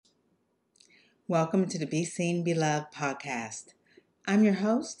Welcome to the Be Seen, Be Loved podcast. I'm your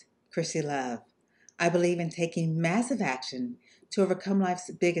host, Chrissy Love. I believe in taking massive action to overcome life's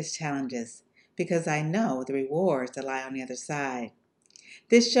biggest challenges because I know the rewards that lie on the other side.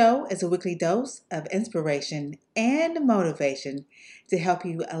 This show is a weekly dose of inspiration and motivation to help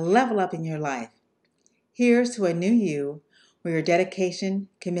you level up in your life. Here's to a new you where your dedication,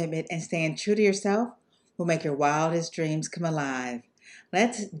 commitment, and staying true to yourself will make your wildest dreams come alive.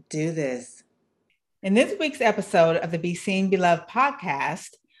 Let's do this. In this week's episode of the Be Seen, Be Loved podcast,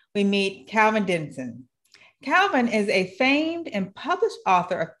 we meet Calvin Denson. Calvin is a famed and published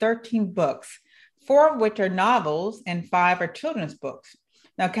author of 13 books, 4 of which are novels and 5 are children's books.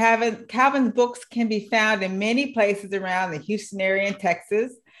 Now, Calvin's books can be found in many places around the Houston area in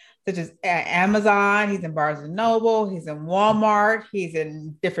Texas, such as Amazon. He's in Barnes and Noble, he's in Walmart, he's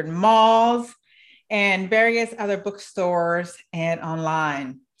in different malls, and various other bookstores and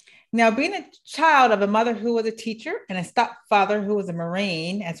online. Now, being a child of a mother who was a teacher and a stepfather who was a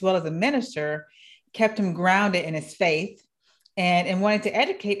Marine, as well as a minister, kept him grounded in his faith and in wanting to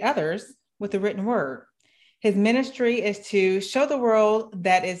educate others with the written word. His ministry is to show the world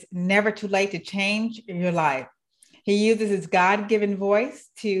that it's never too late to change your life. He uses his God-given voice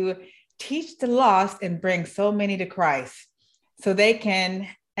to teach the lost and bring so many to Christ so they can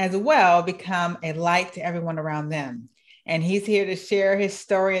as well become a light to everyone around them. And he's here to share his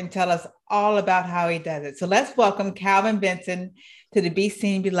story and tell us all about how he does it. So let's welcome Calvin Benson to the Be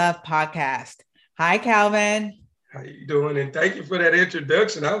Seen, Be Loved podcast. Hi, Calvin. How you doing? And thank you for that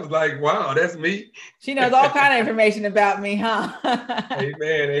introduction. I was like, wow, that's me. She knows all kind of information about me, huh?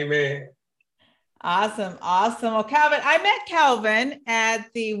 Amen. Awesome. Well, Calvin, I met Calvin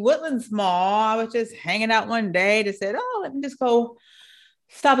at the Woodlands Mall. I was just hanging out one day to say, let me just go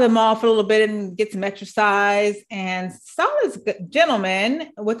stop at the mall for a little bit and get some exercise, and saw this gentleman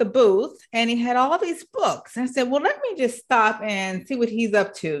with a booth, and he had all these books. And I said, well, let me just stop and see what he's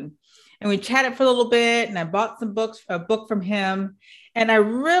up to. And we chatted for a little bit, and I bought a book from him. And I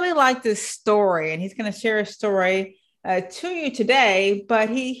really like this story, and he's going to share a story to you today. But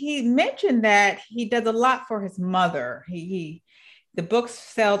he mentioned that he does a lot for his mother. The book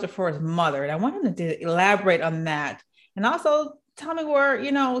sales are for his mother. And I wanted him to elaborate on that. And also tell me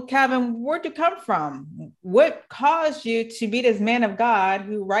Calvin, where'd you come from? What caused you to be this man of God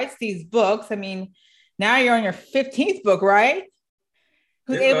who writes these books? I mean, now you're on your 15th book, right?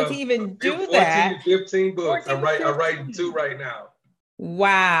 Who's able to even do 14 that? 15 books. I'm writing 2 right now.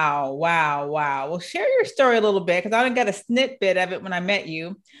 Wow. Well, share your story a little bit, because I only got a snippet of it when I met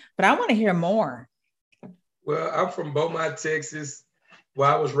you, but I want to hear more. Well, I'm from Beaumont, Texas. Well,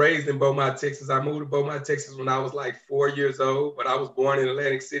 I was raised in Beaumont, Texas. I moved to Beaumont, Texas when I was like 4 years old, but I was born in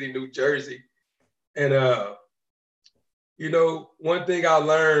Atlantic City, New Jersey. And, one thing I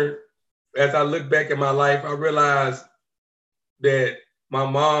learned as I look back at my life, I realized that my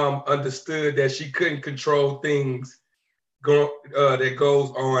mom understood that she couldn't control things that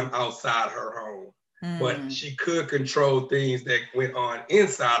goes on outside her home, but she could control things that went on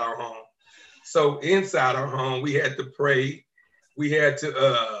inside our home. So inside our home, we had to pray. We had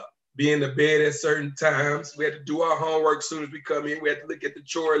to be in the bed at certain times. We had to do our homework as soon as we come in. We had to look at the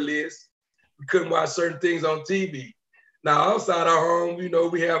chore list. We couldn't watch certain things on TV. Now, outside our home,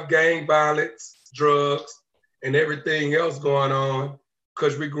 we have gang violence, drugs, and everything else going on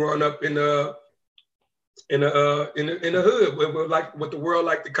because we're growing up in the hood, what the world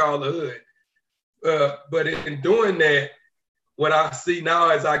like to call the hood. But in doing that, what I see now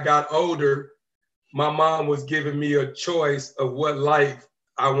as I got older, my mom was giving me a choice of what life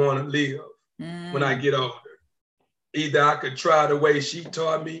I want to live when I get older. Either I could try the way she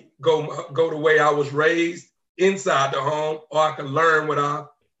taught me, go the way I was raised inside the home, or I could learn what I've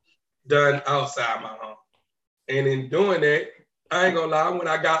done outside my home. And in doing that, I ain't gonna lie, when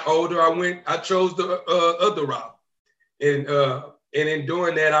I got older, I chose the other route. And in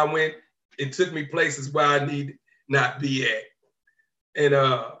doing that, it took me places where I need not be at. And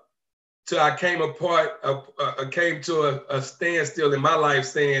till I came to a standstill in my life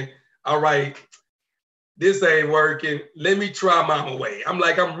saying, all right, this ain't working. Let me try my way. I'm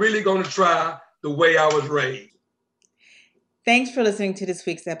really gonna try the way I was raised. Thanks for listening to this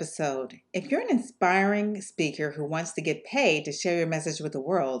week's episode. If you're an inspiring speaker who wants to get paid to share your message with the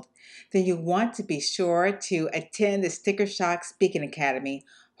world, then you want to be sure to attend the Sticker Shock Speaking Academy,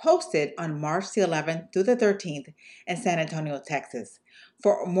 hosted on March the 11th through the 13th in San Antonio, Texas.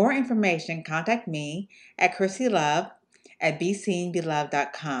 For more information, contact me at Chrissy Love at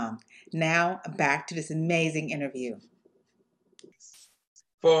BeSeenBeloved.com. Now, back to this amazing interview.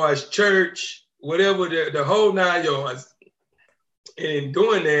 For as church, whatever, the whole 9 yards. And in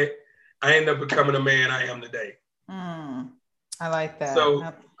doing that, I ended up becoming the man I am today. I like that. So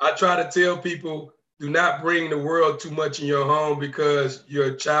I try to tell people, do not bring the world too much in your home, because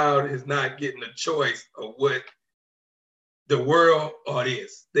your child is not getting a choice of what the world or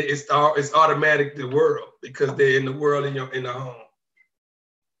this. It's automatic the world, because they're in the world in the home.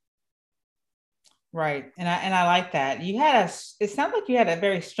 Right. And I like that. It sounds like you had a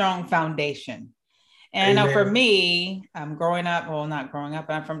very strong foundation. And I know for me, I'm not growing up,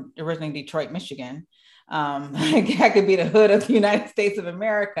 I'm from originally Detroit, Michigan. I could be the hood of the United States of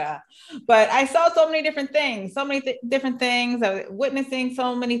America, but I saw so many different things, different things. I was witnessing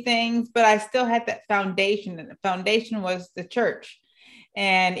so many things, but I still had that foundation, and the foundation was the church.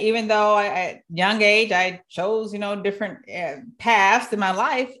 And even though at young age, I chose, different paths in my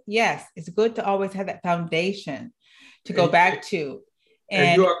life, yes, it's good to always have that foundation to go back to.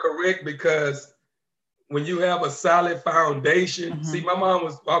 And you are correct, because when you have a solid foundation, see,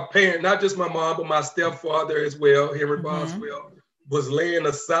 my parent, not just my mom, but my stepfather as well, Henry Boswell, was laying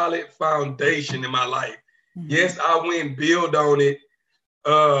a solid foundation in my life. Yes, I went and build on it,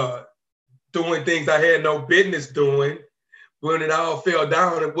 doing things I had no business doing. When it all fell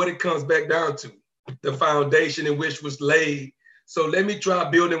down, and what it comes back down to, the foundation in which was laid. So let me try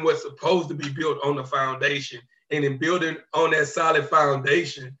building what's supposed to be built on the foundation. And in building on that solid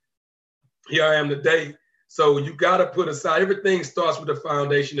foundation, here I am today. So you got to put aside, everything starts with the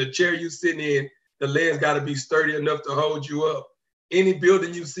foundation. The chair you sitting in, the legs got to be sturdy enough to hold you up. Any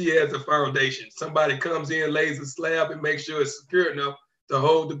building you see has a foundation. Somebody comes in, lays a slab, and makes sure it's secure enough to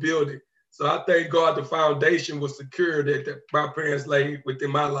hold the building. So I thank God the foundation was secure that my parents laid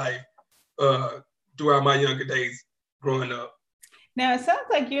within my life throughout my younger days growing up. Now, it sounds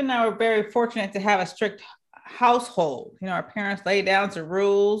like you and I were very fortunate to have a strict household. Our parents laid down some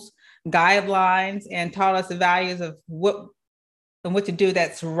rules, guidelines, and taught us the values of what to do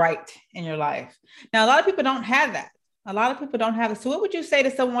that's right in your life. Now, a lot of people don't have that. So what would you say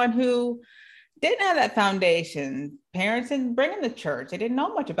to someone who didn't have that foundation? Parents didn't bring them to church. They didn't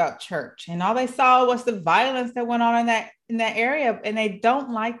know much about church. And all they saw was the violence that went on in that area. And they don't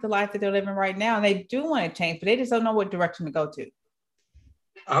like the life that they're living right now. And they do want to change, but they just don't know what direction to go to.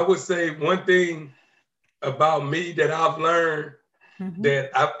 I would say one thing about me that I've learned, that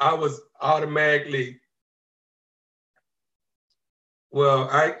I was automatically,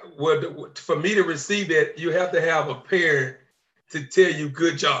 for me to receive that, you have to have a parent to tell you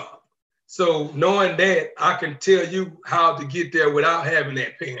good job. So knowing that, I can tell you how to get there without having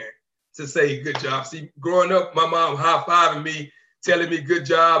that parent to say good job. See, growing up, my mom high-fiving me, telling me good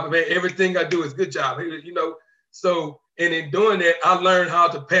job. Man, everything I do is good job. So, and in doing that, I learned how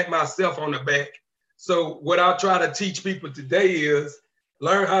to pat myself on the back. So what I try to teach people today is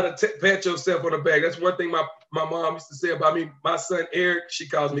learn how to pat yourself on the back. That's one thing my mom used to say about me. My son, Eric, she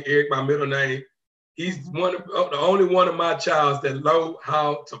calls me Eric, my middle name. He's the only one of my childs that know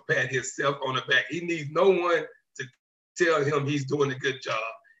how to pat himself on the back. He needs no one to tell him he's doing a good job,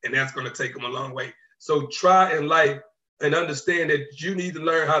 and that's going to take him a long way. So try in life and understand that you need to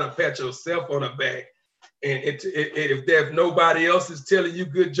learn how to pat yourself on the back. And if there's nobody else is telling you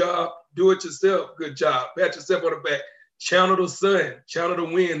good job, do it yourself. Good job. Pat yourself on the back. Channel the sun, channel the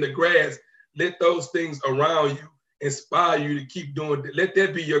wind, the grass. Let those things around you inspire you to keep doing it. Let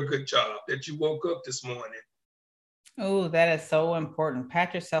that be your good job that you woke up this morning. Oh, that is so important.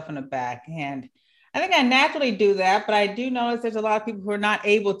 Pat yourself on the back. And I think I naturally do that, but I do notice there's a lot of people who are not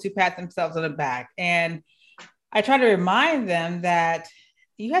able to pat themselves on the back. And I try to remind them that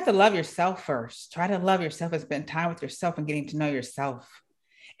you have to love yourself first. Try to love yourself and spend time with yourself and getting to know yourself.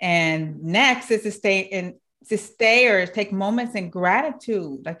 And next is to stay or take moments in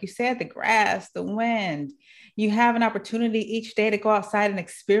gratitude. Like you said, the grass, the wind. You have an opportunity each day to go outside and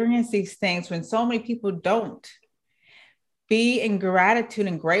experience these things when so many people don't. Be in gratitude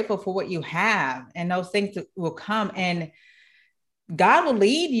and grateful for what you have, and those things will come, and God will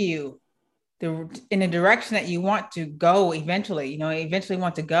lead you in the direction that you want to go eventually,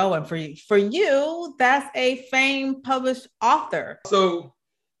 want to go. And for you, that's a famed published author. So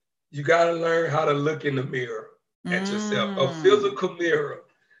you got to learn how to look in the mirror at yourself, a physical mirror.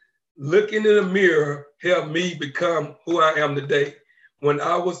 Looking in the mirror helped me become who I am today. When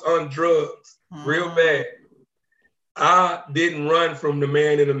I was on drugs, real bad, I didn't run from the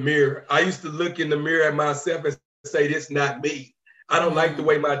man in the mirror. I used to look in the mirror at myself and say, this is not me. I don't like the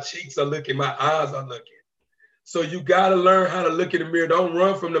way my cheeks are looking, my eyes are looking. So you got to learn how to look in the mirror. Don't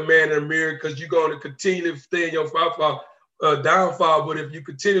run from the man in the mirror, because you're going to continue to stay in your downfall. But if you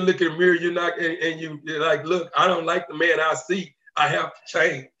continue to look in the mirror, you're not, and you're like, look, I don't like the man I see. I have to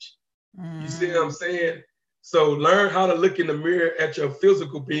change. You see what I'm saying? So learn how to look in the mirror at your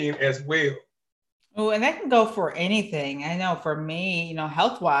physical being as well. Oh, and that can go for anything. I know for me,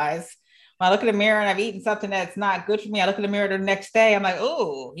 health wise, when I look in the mirror and I've eaten something that's not good for me, I look in the mirror the next day, I'm like,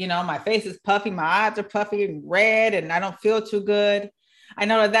 oh, my face is puffy, my eyes are puffy and red, and I don't feel too good. I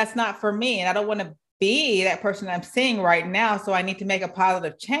know that that's not for me, and I don't want to be that person I'm seeing right now. So I need to make a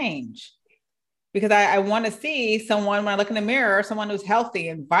positive change because I want to see someone when I look in the mirror, someone who's healthy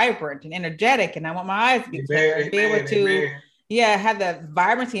and vibrant and energetic, and I want my eyes to be clear and be able to. Yeah, have the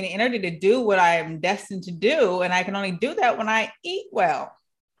vibrancy and energy to do what I am destined to do. And I can only do that when I eat well,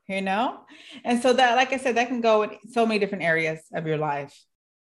 And so that, like I said, that can go in so many different areas of your life.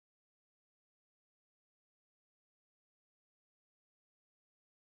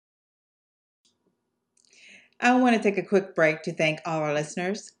 I want to take a quick break to thank all our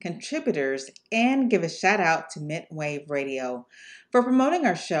listeners, contributors, and give a shout out to Midwave Radio for promoting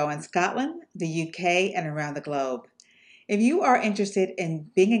our show in Scotland, the UK, and around the globe. If you are interested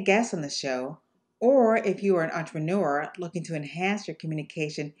in being a guest on the show, or if you are an entrepreneur looking to enhance your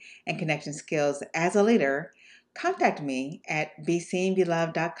communication and connection skills as a leader, contact me at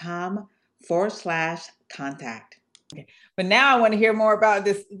beseenbeloved.com/contact. Okay. But now I want to hear more about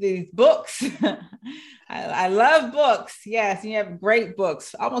these books. I love books. Yes, you have great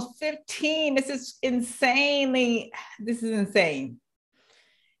books. Almost 15. This is insane.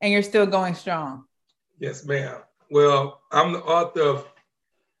 And you're still going strong. Yes, ma'am. Well, I'm the author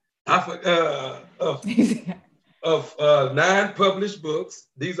of 9 published books.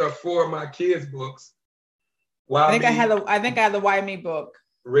 These are 4 of my kids' books. I think I had the Why Me book.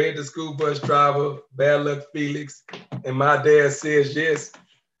 Red the School Bus Driver, Bad Luck Felix, and My Dad Says Yes.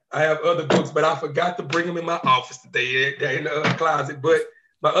 I have other books, but I forgot to bring them in my office today. They're in the closet. But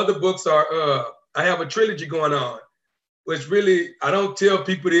my other books are, I have a trilogy going on, which really, I don't tell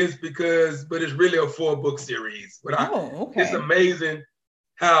people this but it's really a 4-book series. But okay. It's amazing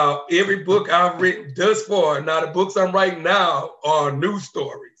how every book I've written thus far, now the books I'm writing now are new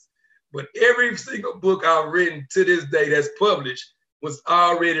stories, but every single book I've written to this day that's published was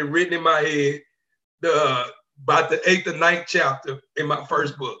already written in my head about the 8th or 9th chapter in my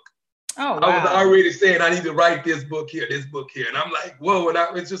first book. Oh, wow. I was already saying I need to write this book here. And I'm like, whoa, and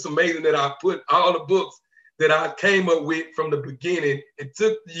it's just amazing that I put all the books that I came up with from the beginning. It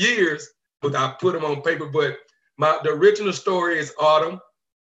took years, but I put them on paper. But the original story is Autumn.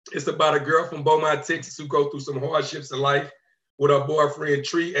 It's about a girl from Beaumont, Texas who goes through some hardships in life with her boyfriend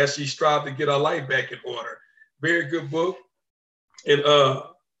Tree as she strives to get her life back in order. Very good book. And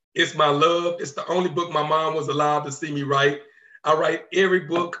it's my love. It's the only book my mom was allowed to see me write. I write every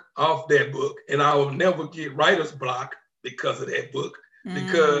book off that book, and I will never get writer's block because of that book.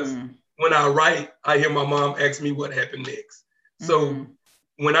 Because when I write, I hear my mom ask me what happened next. So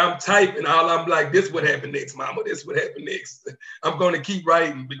when I'm typing, I'm like, this what happened next, mama, this what happened next. I'm going to keep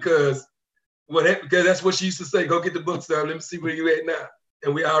writing because that's what she used to say, go get the books done, let me see where you at now.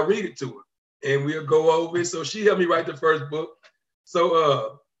 And I'll read it to her and we'll go over it. So she helped me write the first book.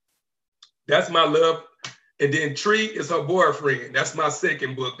 So that's my love. And then Tree is her boyfriend. That's my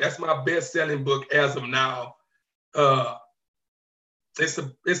second book. That's my best-selling book as of now. I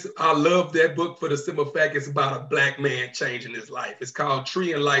love that book for the simple fact it's about a Black man changing his life. It's called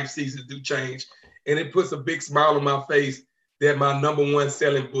Tree and Life Seasons Do Change. And it puts a big smile on my face that my #1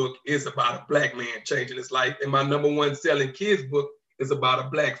 selling book is about a Black man changing his life. And my #1 selling kids book is about a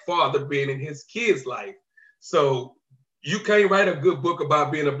Black father being in his kid's life. So you can't write a good book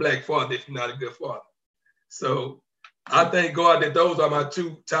about being a Black father if you're not a good father. So I thank God that those are my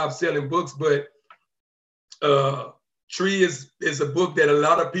 2 top selling books. But Tree is a book that a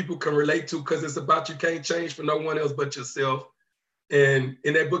lot of people can relate to because it's about you can't change for no one else but yourself. And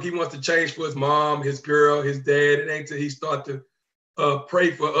in that book, he wants to change for his mom, his girl, his dad. It ain't till he start to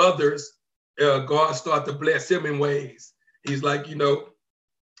pray for others, God start to bless him in ways. He's like, and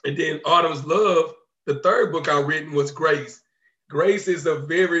then Autumn's Love, the 3rd book I've written was Grace. Grace is a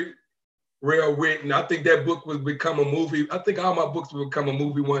very well written. I think that book will become a movie. I think all my books will become a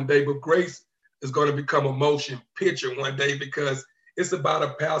movie one day, but Grace is going to become a motion picture one day because it's about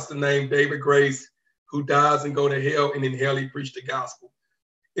a pastor named David Grace who dies and go to hell, and in hell he preached the gospel.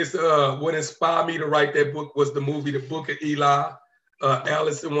 It's what inspired me to write that book was the movie, The Book of Eli,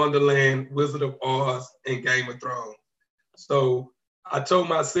 Alice in Wonderland, Wizard of Oz, and Game of Thrones. So I told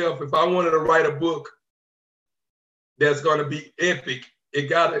myself if I wanted to write a book that's going to be epic, it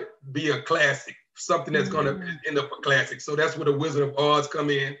got to be a classic, something that's going to end up a classic. So that's where the Wizard of Oz come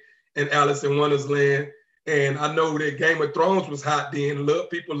in and Alice in Wonderland. And I know that Game of Thrones was hot then.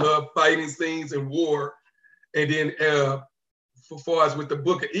 People love fighting scenes and war. And then as far as with the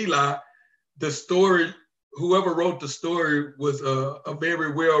Book of Eli, the story whoever wrote the story was a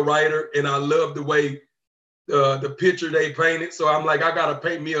very well writer, and I love the way the picture they painted. So I'm like, I gotta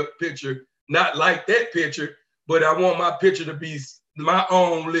paint me a picture, not like that picture, but I want my picture to be my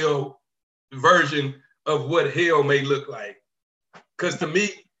own little version of what hell may look like. Because to me,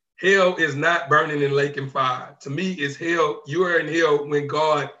 hell is not burning in lake and fire. To me, it's hell. You are in hell when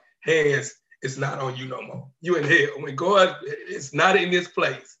God hands it's not on you no more. You in hell. When God is not in this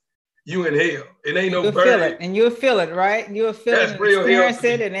place, you in hell. It ain't no burning. Feel it, and you'll feel it, right? You'll feel That's it and real experience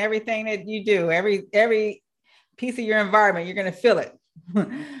it in everything that you do. Every piece of your environment, you're going to feel it.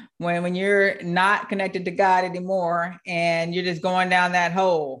 when you're not connected to God anymore and you're just going down that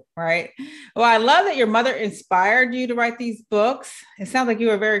hole, right? Well, I love that your mother inspired you to write these books. It sounds like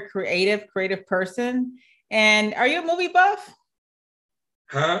you're a very creative person. And are you a movie buff?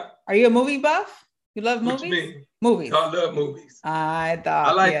 Huh? Are you a movie buff? You love movies? What you mean? Movies. I love movies. I thought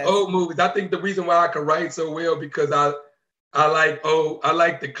I like old movies. I think the reason why I can write so well because I like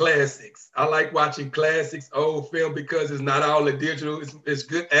the classics. I like watching classics, old film because it's not all the digital. It's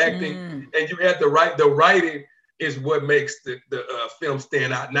good acting, and you have to write. The writing is what makes the film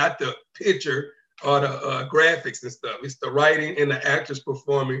stand out, not the picture or the graphics and stuff. It's the writing and the actors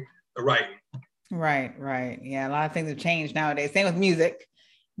performing the writing. Right. Yeah, a lot of things have changed nowadays. Same with music.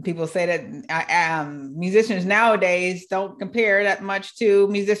 People say that musicians nowadays don't compare that much to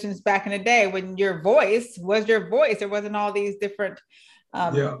musicians back in the day when your voice was your voice. There wasn't all these different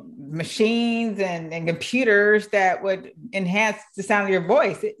machines and computers that would enhance the sound of your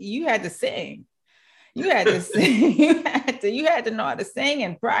voice. You had to sing. You had to sing. You had to know how to sing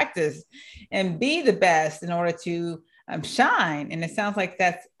and practice and be the best in order to shine. And it sounds like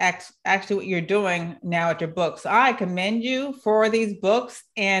that's actually what you're doing now at your books. So I commend you for these books,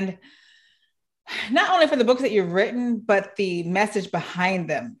 and not only for the books that you've written, but the message behind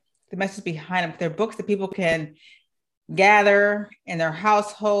them. They're books that people can gather in their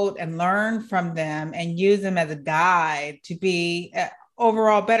household and learn from them and use them as a guide to be an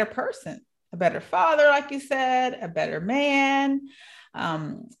overall better person, a better father, like you said, a better man,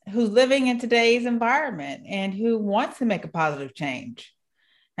 who's living in today's environment and who wants to make a positive change.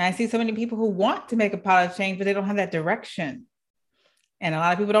 And I see so many people who want to make a positive change, but they don't have that direction. And a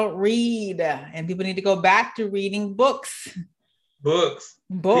lot of people don't read, and people need to go back to reading books. Books.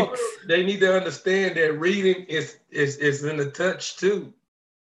 People, they need to understand that reading is in the touch too.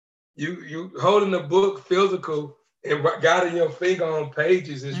 You holding a book physical and guiding your finger on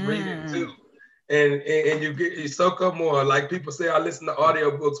pages is reading too. And you soak up more. Like people say, I listen to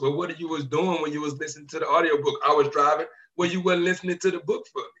audiobooks. Well, what you was doing when you was listening to the audiobook? I was driving. Well, you wasn't listening to the book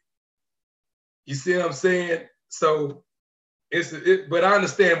for me. You see what I'm saying? So but I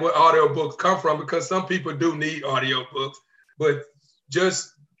understand where audiobooks come from because some people do need audiobooks, but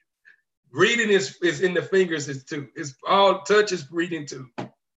just reading is in the fingers is too. It's all touch is reading too.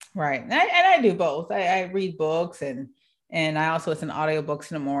 Right. And I do both. I read books and I also listen to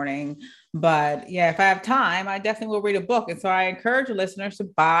audiobooks in the morning. But yeah, if I have time, I definitely will read a book. And so I encourage listeners to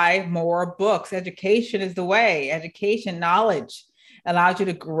buy more books. Education is the way. Education, knowledge allows you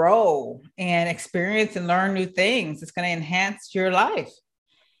to grow and experience and learn new things. It's going to enhance your life.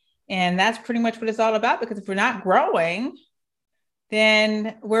 And that's pretty much what it's all about, because if we're not growing,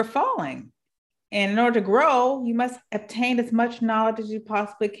 then we're falling. And in order to grow, you must obtain as much knowledge as you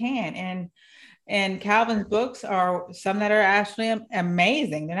possibly can. And Calvin's books are some that are actually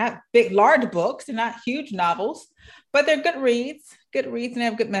amazing. They're not big, large books. They're not huge novels, but they're good reads, and they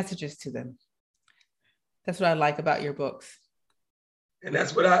have good messages to them. That's what I like about your books. And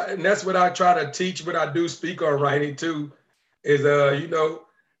that's what I try to teach when I do speak on writing too, is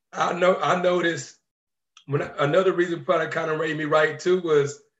I noticed when another reason probably kind of made me write too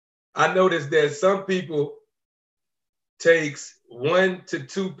was I noticed that some people takes 1 to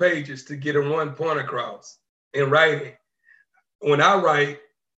 2 pages to get a 1 point across in writing. When I write,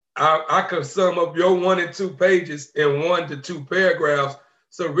 I can sum up your 1 and 2 pages in 1 to 2 paragraphs.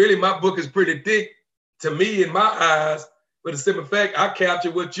 So really my book is pretty thick to me in my eyes, but the simple fact I capture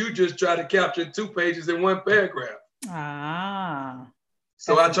what you just try to capture in 2 pages in 1 paragraph.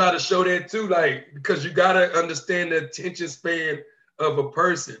 So I try to show that too, like, because you got to understand the attention span of a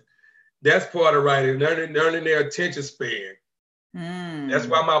person. That's part of writing, learning their attention span. That's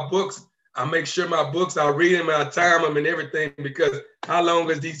why my books, I make sure my books, I read them and I time them and everything, because how long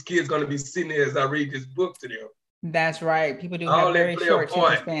is these kids going to be sitting there as I read this book to them? That's right. People do have very short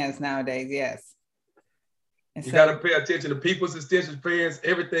attention spans nowadays, yes. And you got to pay attention to people's attention spans.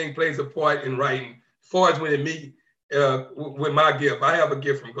 Everything plays a part in writing. As far as with me, with my gift, I have a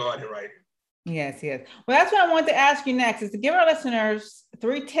gift from God in writing. Yes. Well, that's what I want to ask you next, is to give our listeners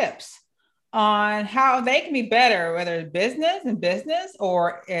 3 tips on how they can be better, whether it's business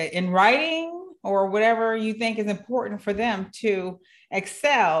or in writing or whatever you think is important for them to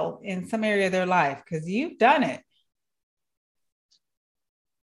excel in some area of their life, because you've done it.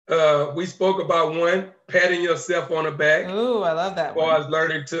 We spoke about one, patting yourself on the back. Ooh, I love that as one. far as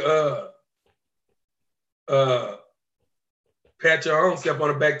learning to pat your own self on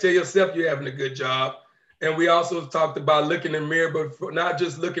the back. Tell yourself you're having a good job. And we also talked about looking in the mirror, but not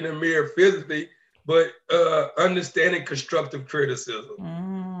just looking in the mirror physically, but understanding constructive criticism.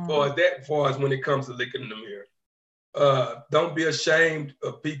 For us when it comes to looking in the mirror. Don't be ashamed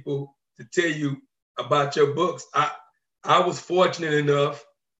of people to tell you about your books. I was fortunate enough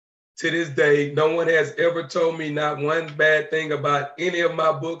to this day, no one has ever told me not one bad thing about any of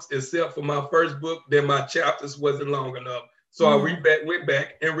my books, except for my first book, that my chapters wasn't long enough. So I went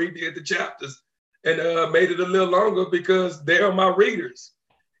back and redid the chapters and made it a little longer because they are my readers.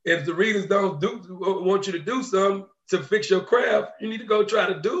 If the readers don't want you to do something to fix your craft, you need to go try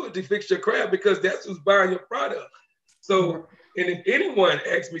to do it to fix your craft, because that's who's buying your product. So, and if anyone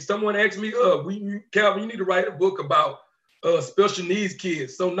asks me, someone asked me, Calvin, you need to write a book about special needs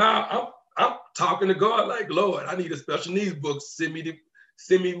kids. So now I'm talking to God like, Lord, I need a special needs book. Send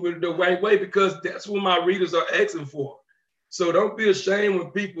me with the right way, because that's what my readers are asking for. So don't be ashamed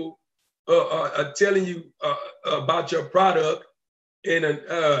when people are telling you about your product, and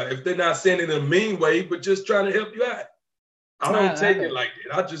if they're not saying it in a mean way, but just trying to help you out. I don't take it like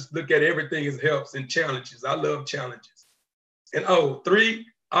that. I just look at everything as helps and challenges. I love challenges. And 3,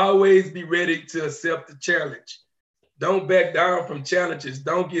 always be ready to accept the challenge. Don't back down from challenges.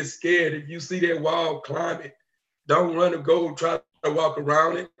 Don't get scared. If you see that wall, climb it. Don't run and go try to walk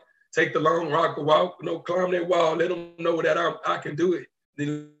around it. Take the long rock walk. Climb that wall. Let them know that I can do it.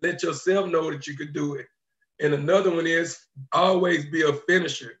 Then let yourself know that you can do it. And another one is always be a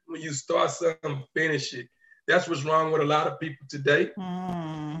finisher. When you start something, finish it. That's what's wrong with a lot of people today.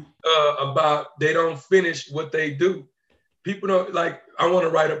 About they don't finish what they do. People don't like, I want to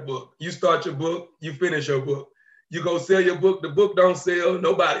write a book. You start your book, you finish your book. You go sell your book, the book don't sell,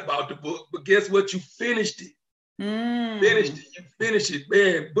 nobody bought the book. But guess what? You finished it. Finished it. You finished it.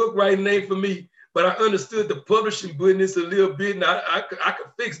 Man, book writing ain't for me. But I understood the publishing business a little bit, and I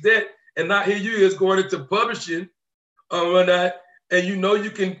could fix that. And now here you is going into publishing and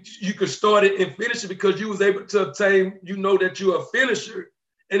you can start it and finish it because you was able to obtain, that you're a finisher.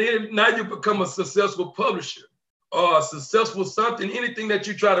 And then now you become a successful publisher or a successful something, anything that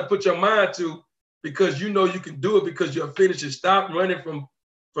you try to put your mind to, because you can do it because you're a finisher. Stop running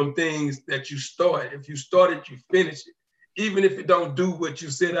from things that you start. If you start it, you finish it, even if it don't do what you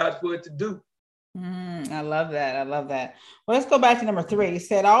set out for it to do. I love that. I love that. Well, let's go back to number 3. You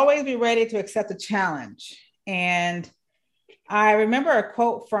said, always be ready to accept a challenge. And I remember a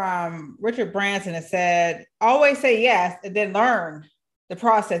quote from Richard Branson that said, always say yes and then learn the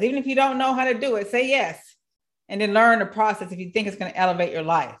process. Even if you don't know how to do it, say yes and then learn the process if you think it's going to elevate your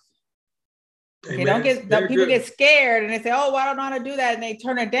life. Okay, people get scared and they say, oh, well, I don't know how to do that. And they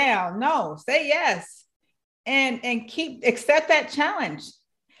turn it down. No, say yes and accept that challenge.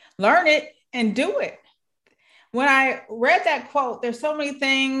 Learn it and do it. When I read that quote, there's so many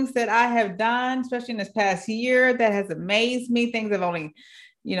things that I have done, especially in this past year, that has amazed me. Things I've only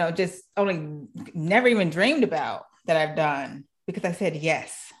never even dreamed about that I've done because I said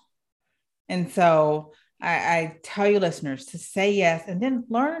yes. And so I tell you listeners to say yes and then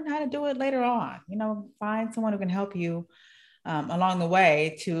learn how to do it later on. Find someone who can help you along the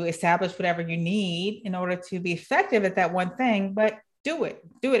way to establish whatever you need in order to be effective at that one thing. But do it,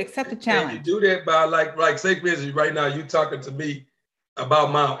 accept the challenge. And you do that by like say for instance, right now you talking to me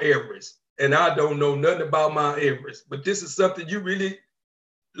about Mount Everest, and I don't know nothing about Mount Everest, but this is something you really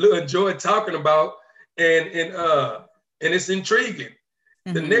enjoy talking about, and it's intriguing.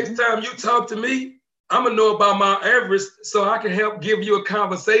 Mm-hmm. The next time you talk to me, I'm gonna know about Mount Everest so I can help give you a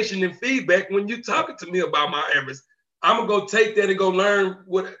conversation and feedback when you're talking to me about Mount Everest. I'm gonna go take that and go learn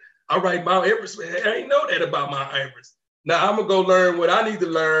Mount Everest, I ain't know that about Mount Everest. Now I'm gonna go learn what I need to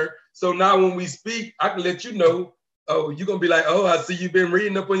learn. So now when we speak, I can let you know, oh, you're gonna be like, oh, I see you've been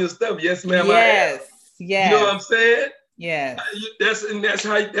reading up on your stuff. Yes, ma'am. Yes. You know what I'm saying? Yes.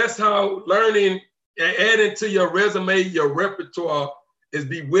 That's how learning and adding to your resume, your repertoire is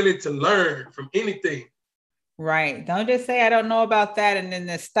be willing to learn from anything. Right. Don't just say, I don't know about that and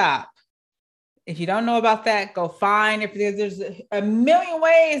then stop. If you don't know about that, go find it. There's a million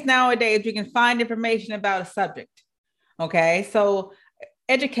ways nowadays you can find information about a subject. Okay. So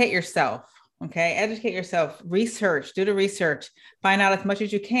educate yourself. Okay. Educate yourself, do the research, find out as much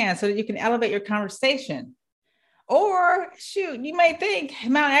as you can so that you can elevate your conversation. Or shoot, you may think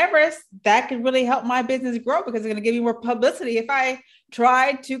Mount Everest, that could really help my business grow because it's going to give me more publicity if I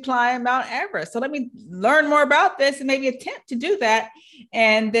try to climb Mount Everest. So let me learn more about this and maybe attempt to do that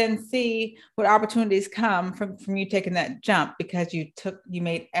and then see what opportunities come from you taking that jump because you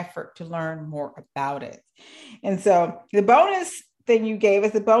made effort to learn more about it. And so the bonus thing you gave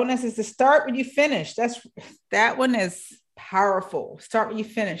us, the bonus is to start when you finish. That one is powerful. Start when you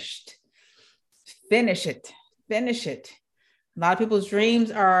finished. Finish it. Finish it. A lot of people's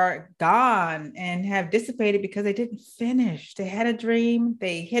dreams are gone and have dissipated because they didn't finish. They had a dream,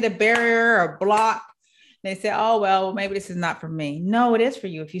 they hit a barrier or block. They say, oh, well, maybe this is not for me. No, it is for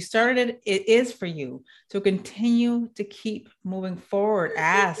you. If you started it, it is for you. So continue to keep moving forward.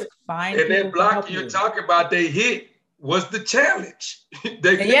 Ask, find. And that block you're talking about, they hit was the challenge.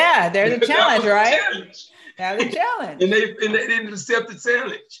 There's a challenge, right? That's a challenge. And they didn't accept the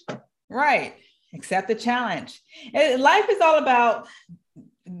challenge. Right. Accept the challenge. Life is all about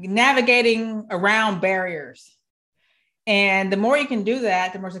navigating around barriers. And the more you can do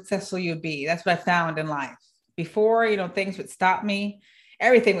that, the more successful you'll be. That's what I found in life. Before, things would stop me.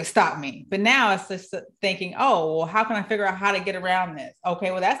 Everything would stop me. But now it's just thinking, oh, well, how can I figure out how to get around this?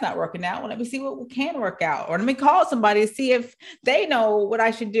 Okay, well, that's not working out. Well, let me see what can work out. Or let me call somebody to see if they know what I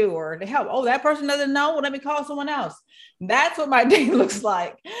should do or to help. Oh, that person doesn't know. Well, let me call someone else. That's what my day looks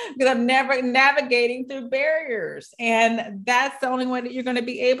like because I'm never navigating through barriers. And that's the only way that you're going to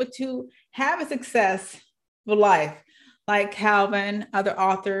be able to have a successful life like Calvin, other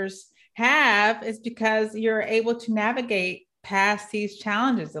authors have, is because you're able to navigate past these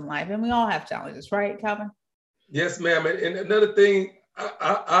challenges in life. And we all have challenges, right, Calvin? Yes, ma'am. And another thing,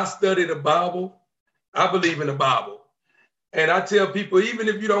 I study the Bible. I believe in the Bible. And I tell people, even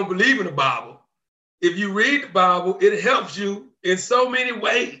if you don't believe in the Bible, if you read the Bible, it helps you in so many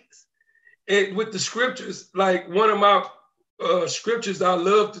ways. And with the scriptures, like one of my scriptures I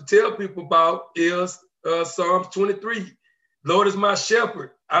love to tell people about is Psalms 23. Lord is my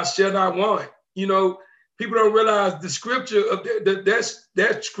shepherd, I shall not want. People don't realize the scripture of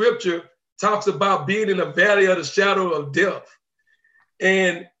that scripture talks about being in the valley of the shadow of death.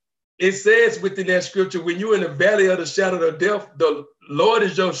 And it says within that scripture, when you're in the valley of the shadow of death, the Lord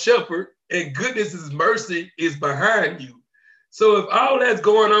is your shepherd and goodness and mercy is behind you. So if all that's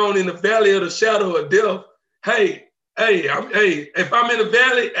going on in the valley of the shadow of death, if I'm in the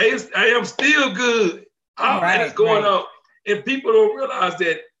valley, I am still good. All that's going on. And people don't realize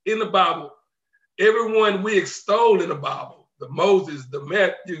that in the Bible, everyone we extol in the Bible, the Moses, the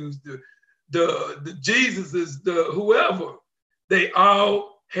Matthews, the Jesuses, the whoever, they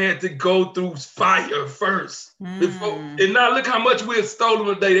all had to go through fire first. Before, and now look how much we extol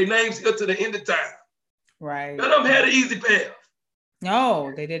them today. Their names here to the end of time. Right. None of them had an easy path.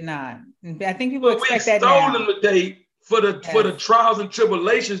 No, they did not. I think people expect that now. We extol them today for the trials and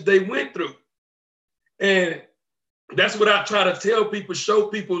tribulations they went through. And that's what I try to tell people, show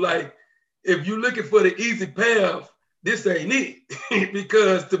people, like, if you're looking for the easy path, this ain't it.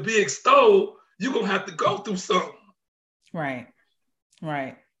 Because to be extolled, you're going to have to go through something. Right.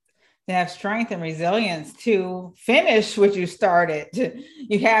 To have strength and resilience to finish what you started.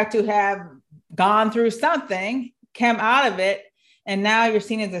 You have to have gone through something, come out of it, and now you're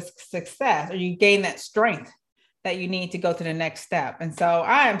seen as a success, or you gain that strength that you need to go to the next step. And so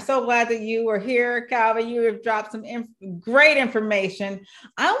I am so glad that you were here, Calvin. You have dropped some great information.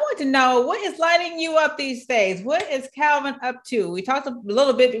 I want to know, what is lighting you up these days? What is Calvin up to? We talked a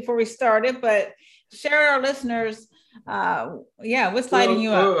little bit before we started, but share our listeners. What's lighting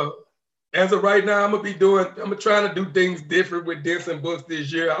you up? As of right now, I'm trying to do things different with Denson Books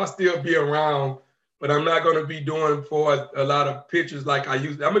this year. I'll still be around, but I'm not going to be doing for a lot of pictures like I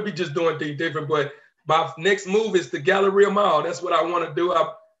used to. I'm going to be just doing things different, but my next move is the Galleria Mall. That's what I want to do. I'm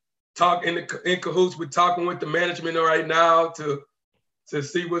talking in cahoots with talking with the management right now to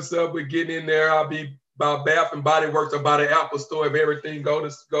see what's up with getting in there. I'll be about Bath and Body Works, about an Apple store if everything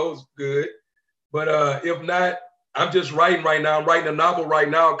goes good. But if not, I'm just writing right now. I'm writing a novel right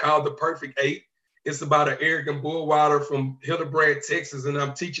now called The Perfect Eight. It's about an arrogant bullwhipper from Hildebrand, Texas, and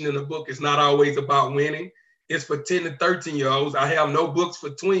I'm teaching in the book. It's not always about winning. It's for 10 to 13-year-olds. I have no books for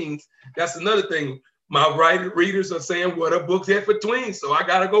tweens. That's another thing. My readers are saying, what are books here for tweens? So I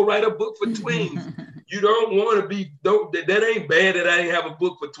got to go write a book for tweens. You don't want to be, that ain't bad that I ain't have a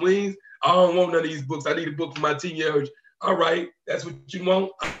book for tweens. I don't want none of these books. I need a book for my 10-year-olds. All right, that's what you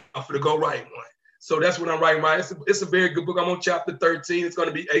want. I'm going to go write one. So that's what I'm writing. It's a very good book. I'm on chapter 13. It's going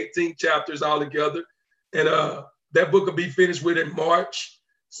to be 18 chapters altogether. And that book will be finished with in March.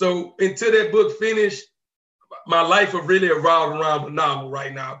 So until that book finished, my life will really revolve around the novel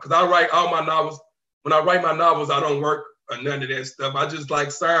right now. Because I write all my novels when I write my novels, I don't work or none of that stuff. I just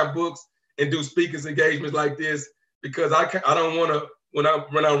like sign books and do speakers engagements like this because I don't want to, when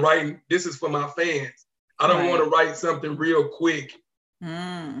I'm writing, this is for my fans. I don't want to write something real quick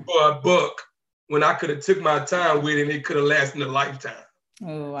for a book when I could have took my time with it and it could have lasted a lifetime.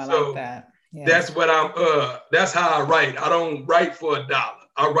 Oh, I like that. Yeah. That's what that's how I write. I don't write for $1.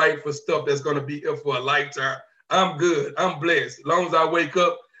 I write for stuff that's going to be here for a lifetime. I'm good. I'm blessed. As long as I wake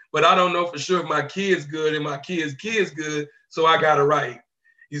up, but I don't know for sure if my kid's good and my kid's good. So I got to write.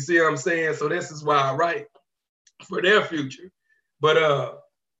 You see what I'm saying? So this is why I write for their future. But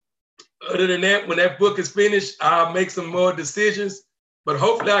other than that, when that book is finished, I'll make some more decisions. But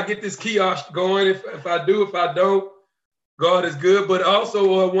hopefully I get this kiosk going. If I do, if I don't, God is good. But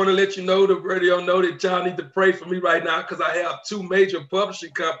also I want to let you know, the radio know that y'all need to pray for me right now because I have 2 major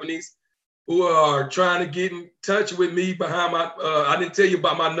publishing companies who are trying to get in touch with me behind my, I didn't tell you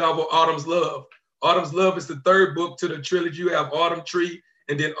about my novel, Autumn's Love. Autumn's Love is the 3rd book to the trilogy. You have Autumn Tree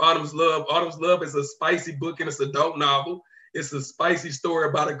and then Autumn's Love. Autumn's Love is a spicy book and it's an adult novel. It's a spicy story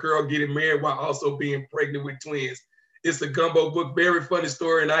about a girl getting married while also being pregnant with twins. It's a gumbo book, very funny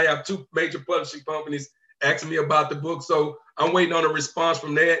story. And I have 2 major publishing companies asking me about the book. So I'm waiting on a response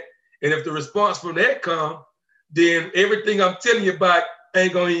from that. And if the response from that comes, then everything I'm telling you about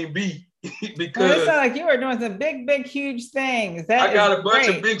ain't gonna even be. Because it sounds like you are doing some big, huge things. I got a bunch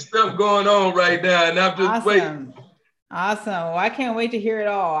of big stuff going on right now, and I'm just waiting. Awesome. Well, I can't wait to hear it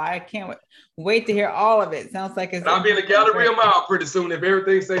all. I can't wait to hear all of it. Sounds like it's. I'll be in the Galleria Mall pretty soon if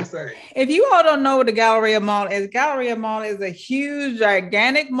everything stays the same. If you all don't know what the Galleria Mall is a huge,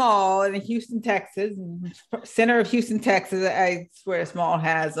 gigantic mall in Houston, Texas, center of Houston, Texas. I swear this mall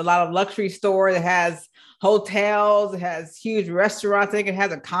has a lot of luxury stores. It has hotels. It has huge restaurants. I think it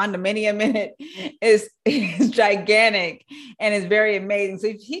has a condominium in it. It's gigantic and it's very amazing. So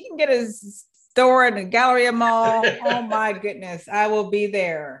if he can get his store in the Galleria Mall, oh my goodness, I will be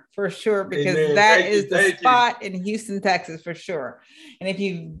there for sure because that is the spot in Houston, Texas for sure. And if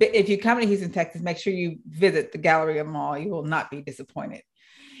you come to Houston, Texas, make sure you visit the Galleria Mall. You will not be disappointed.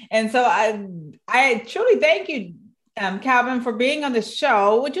 And so I truly thank you, Calvin, for being on the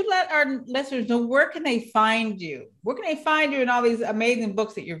show. Would you let our listeners know where can they find you? Where can they find you in all these amazing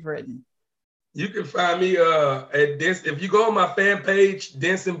books that you've written? You can find me if you go on my fan page,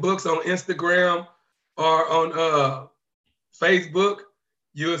 Denson Books on Instagram or on Facebook,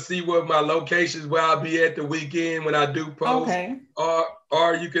 you'll see what my locations where I'll be at the weekend when I do post. Okay.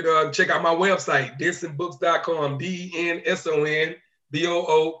 Or you can check out my website, densonbooks.com,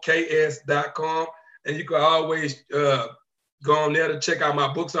 DENSONBOOKS.com. And you can always go on there to check out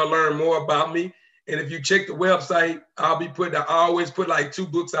my books or learn more about me. And if you check the website, I always put like 2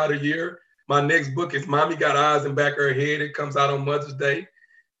 books out a year. My next book is Mommy Got Eyes in Back of Her Head. It comes out on Mother's Day.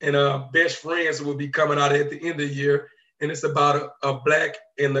 And Best Friends will be coming out at the end of the year. And it's about a Black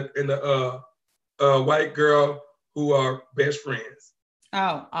and the white girl who are best friends.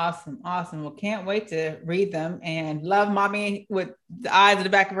 Oh, awesome. Awesome. Well, can't wait to read them and love Mommy with the eyes in the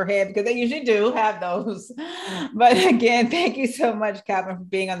back of her head because they usually do have those. But again, thank you so much, Calvin, for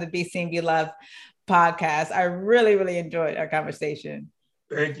being on the Be Seen, Be Loved podcast. I really, really enjoyed our conversation.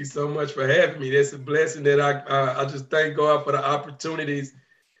 Thank you so much for having me. That's a blessing that I just thank God for the opportunities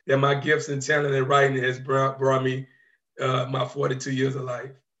that my gifts and talent in writing has brought me my 42 years of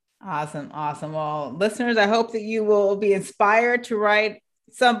life. Awesome. Awesome. Well, listeners, I hope that you will be inspired to write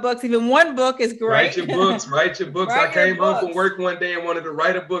some books. Even one book is great. Write your books. Write your books. I came home from work one day and wanted to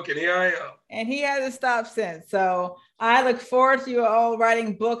write a book, and here I am. And he hasn't stopped since. So I look forward to you all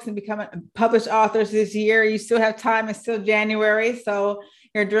writing books and becoming published authors this year. You still have time. It's still January. So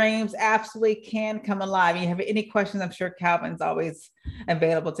your dreams absolutely can come alive. You have any questions, I'm sure Calvin's always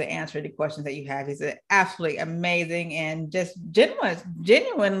available to answer any questions that you have. He's an absolutely amazing and just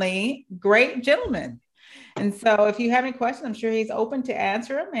genuinely great gentleman. And so if you have any questions, I'm sure he's open to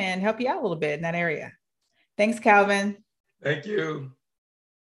answer them and help you out a little bit in that area. Thanks, Calvin. Thank you.